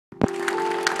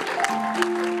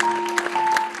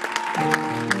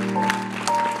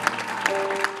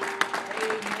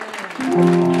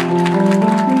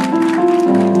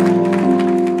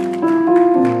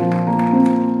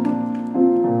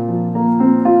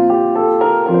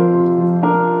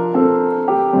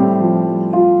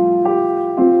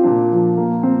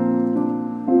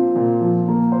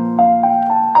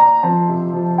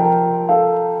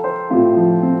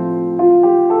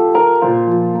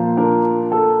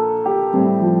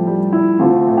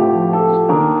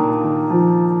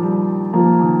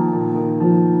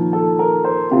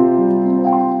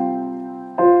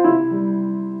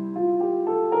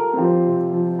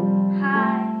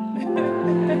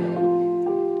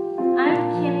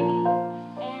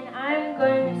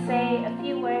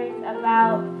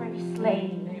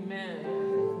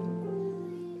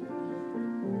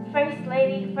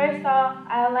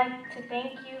to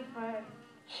thank you for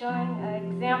showing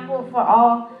an example for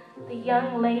all the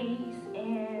young ladies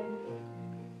and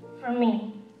for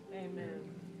me. Amen.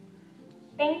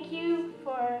 Thank you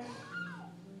for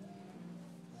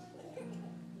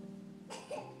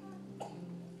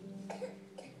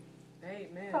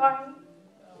Amen. sorry.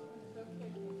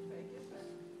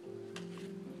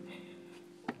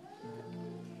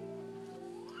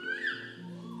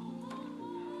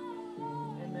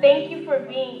 Thank you for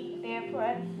being there for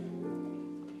us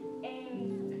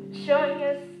and showing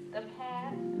us the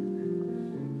path.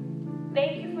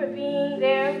 Thank you for being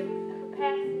there for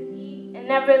Pastor D and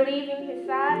never leaving his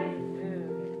side.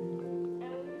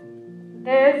 And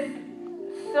there's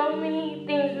so many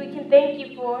things we can thank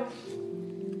you for.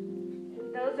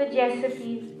 Those are just a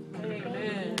few.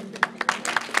 Amen.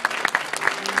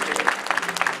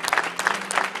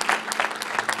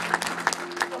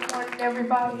 Good morning,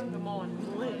 everybody. Good morning.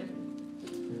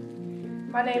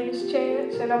 My name is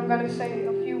Chance, and I'm going to say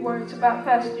a few words about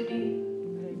Pastor D.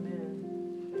 Amen.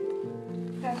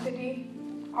 Pastor D,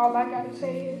 all I got to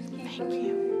say is keep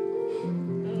believing.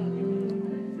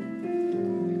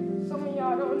 Some of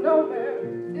y'all don't know,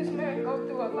 man. This man goes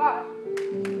through a lot.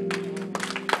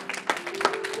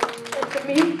 And to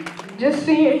me, just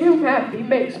seeing him happy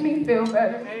makes me feel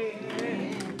better. Amen.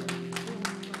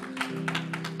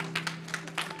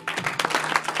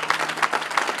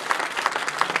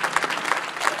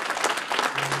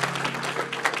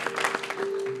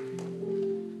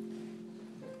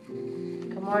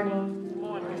 Good morning. Good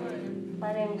morning.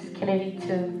 My name is Kennedy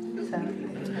too. So,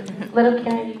 little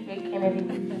Kennedy, big Kennedy,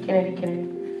 Kennedy.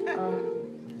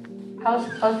 I was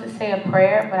supposed to say a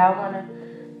prayer, but I want to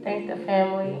thank the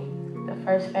family, the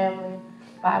First Family,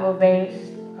 Bible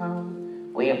Based.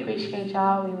 We appreciate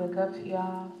y'all. We look up to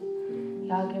y'all.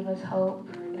 Y'all give us hope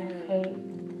and faith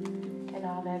and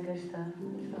all that good stuff.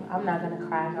 So I'm not gonna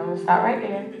cry. I'm gonna stop right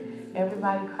there.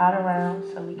 Everybody crowd around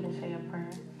so we can say a prayer.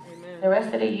 Amen. The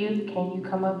rest of the youth, can you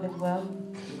come up as well?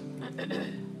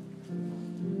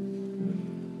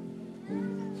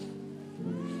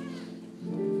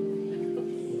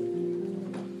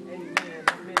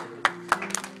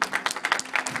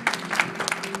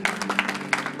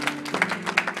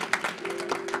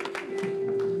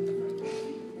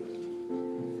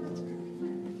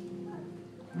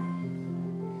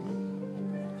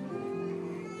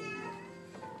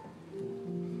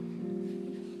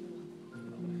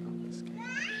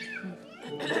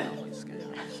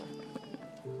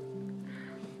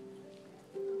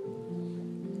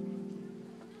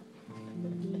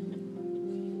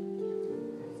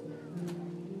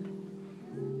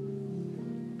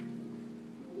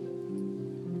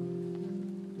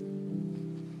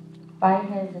 Bow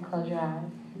your heads and close your eyes.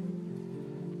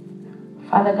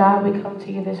 Father God, we come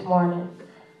to you this morning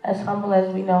as humble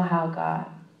as we know how, God.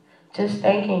 Just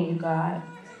thanking you, God.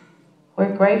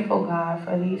 We're grateful, God,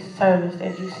 for these servants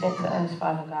that you sent to us,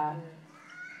 Father God.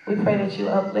 We pray that you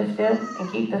uplift them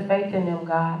and keep the faith in them,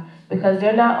 God, because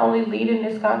they're not only leading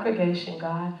this congregation,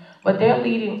 God, but they're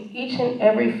leading each and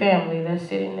every family that's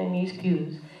sitting in these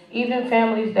pews, even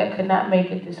families that could not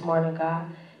make it this morning, God,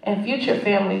 and future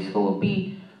families who will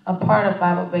be a part of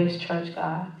Bible-based church,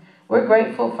 God. We're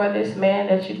grateful for this man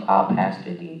that you call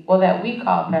Pastor D, or that we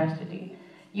call Pastor D.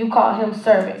 You call him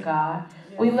servant, God.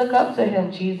 We look up to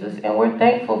him, Jesus, and we're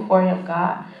thankful for him,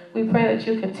 God. We pray that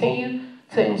you continue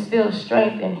to instill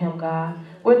strength in him, God.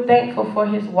 We're thankful for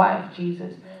his wife,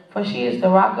 Jesus, for she is the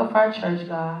rock of our church,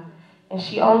 God, and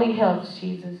she only helps,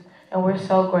 Jesus, and we're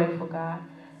so grateful, God.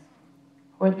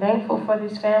 We're thankful for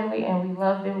this family, and we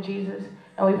love them, Jesus,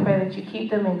 and we pray that you keep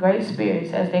them in great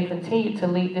spirits as they continue to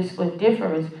lead this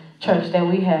splendiferous church that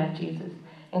we have, Jesus.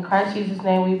 In Christ Jesus'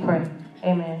 name we pray.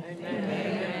 Amen.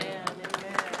 Amen.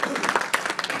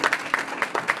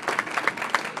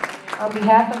 On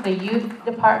behalf of the youth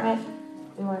department,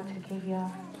 we want to give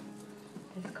y'all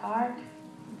this card.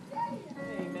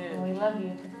 Amen. And we love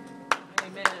you.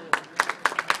 Amen.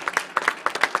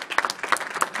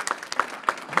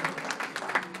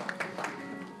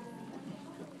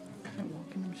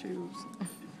 Walking shoes.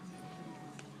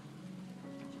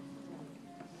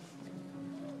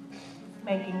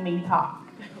 Making me talk.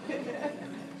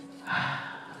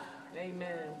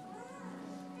 Amen.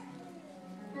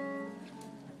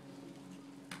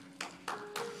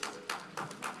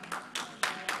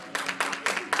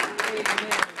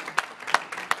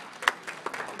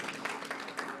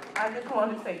 I just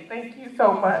want to say thank you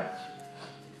so much.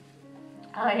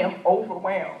 I am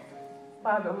overwhelmed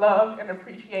by the love and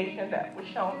appreciation that was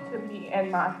shown to me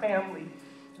and my family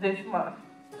this month.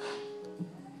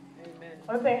 Amen.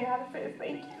 One thing I gotta say is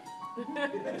thank you.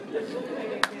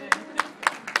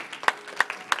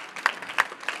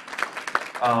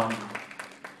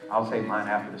 I'll save mine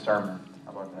after the sermon.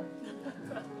 How about that?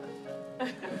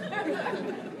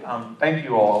 Thank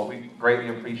you all. We greatly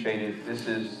appreciate it. This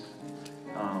is,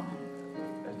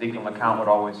 as Deacon LeCount would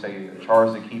always say, a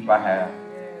charge to keep I have,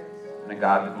 and a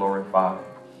God to glorify.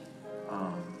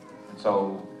 And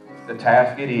so the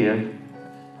task it is,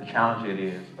 the challenge it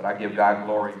is, but I give God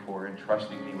glory for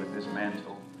entrusting me with this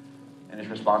mantle and this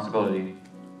responsibility.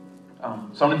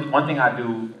 One thing I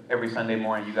do every Sunday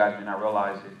morning, you guys may not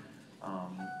realize it,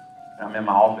 I'm in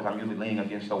my office, I'm usually leaning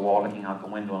against the wall, looking out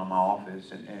the window in my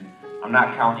office, and I'm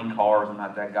not counting cars, I'm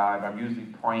not that guy, but I'm usually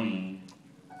praying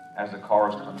as the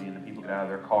cars come in, the people get out of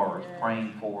their cars,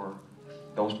 praying for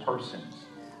those persons.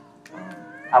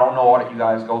 I don't know what you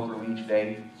guys go through each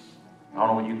day. I don't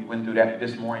know what you went through that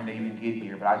this morning to even get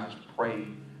here, but I just pray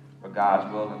for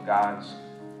God's will and God's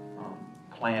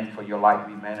plan for your life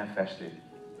to be manifested.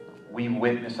 We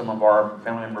witnessed some of our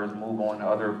family members move on to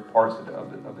other parts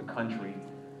of the country,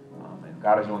 and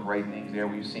God is doing great things there.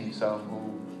 We've seen some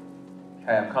who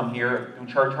have come here through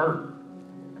church hurt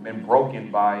and been broken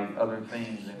by other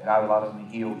things, and God allowed them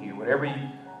to heal here. Whatever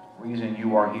reason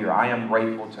you are here, I am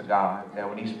grateful to God that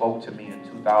when He spoke to me in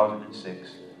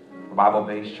 2006, a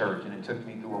Bible-based church, and it took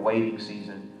me through a waiting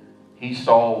season, He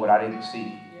saw what I didn't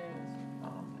see,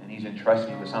 and He's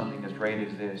entrusted me with something as great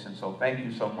as this. And so thank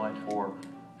you so much for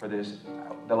this.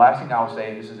 The last thing I'll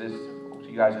say, this is this, so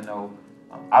you guys know,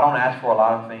 I don't ask for a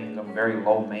lot of things. I'm a very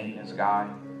low maintenance guy.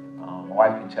 My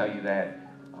wife can tell you that.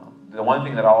 The one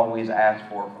thing that I always ask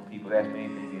for from people that ask me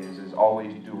anything is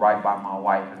always do right by my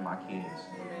wife and my kids.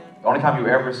 The only time you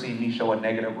ever see me show a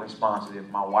negative response is if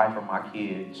my wife or my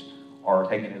kids are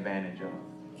taken advantage of.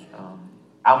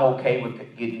 I'm okay with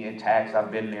getting attacks.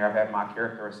 I've been there. I've had my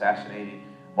character assassinated,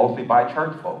 mostly by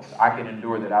church folks. I can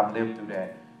endure that. I've lived through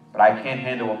that. But I can't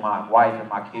handle when my wife and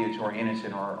my kids who are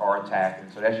innocent are attacked.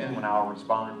 And so that's usually when I'll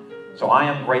respond. So I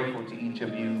am grateful to each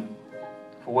of you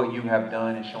for what you have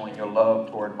done and showing your love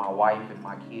toward my wife and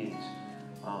my kids.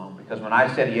 Because when I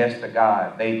said yes to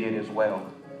God, they did as well.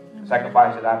 The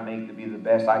sacrifice that I make to be the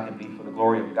best I can be for the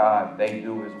glory of God, they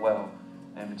do as well.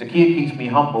 And Takia keeps me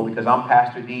humble because I'm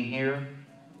Pastor D here.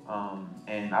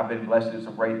 And I've been blessed to do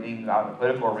some great things out in the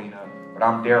political arena, but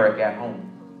I'm Derek at home.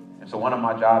 And so one of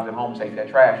my jobs at home is take that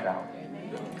trash out.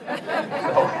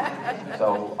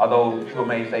 So although people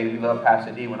may say we love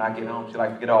Pastor D, when I get home, she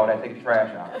likes to get all that, take the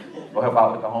trash out, go help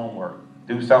out with the homework,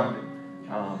 do something.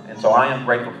 And so I am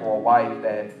grateful for a wife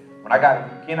that when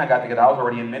Ken and I got together, I was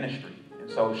already in ministry. And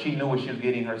so she knew what she was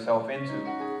getting herself into.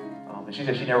 And she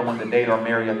said she never wanted to date or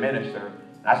marry a minister.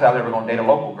 And I said I was never going to date a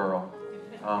local girl.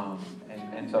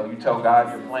 And so you tell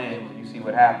God your plans and you see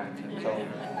what happens. And so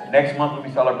next month we'll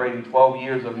be celebrating 12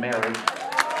 years of marriage.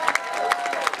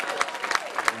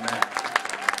 Amen.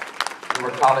 We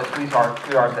were college sweethearts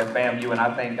at FAMU, and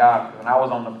I thank God because when I was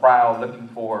on the prowl looking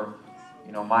for,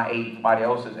 my age, somebody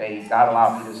else's age, God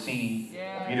allowed me to see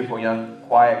a beautiful young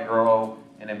quiet girl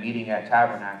in a meeting at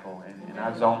Tabernacle, and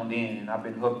I zoned in, and I've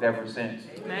been hooked ever since.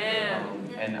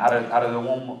 And out of the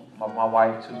womb of my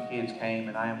wife, 2 kids came,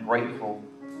 and I am grateful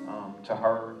to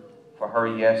her for her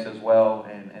yes as well,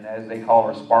 and as they call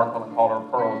her Sparkle and call her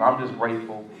Pearls, I'm just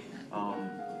grateful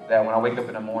that when I wake up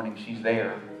in the morning, she's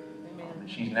there. And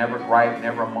she's never griped,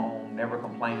 never moaned, never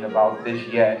complained about this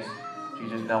yes. She's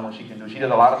just done what she can do. She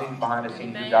does a lot of things behind the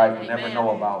scenes you guys will never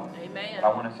know about. But I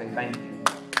want to say thank you.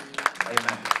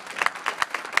 Amen.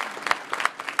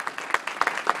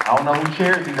 I don't know who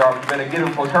chairs these are, but you better get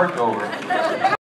them for church over.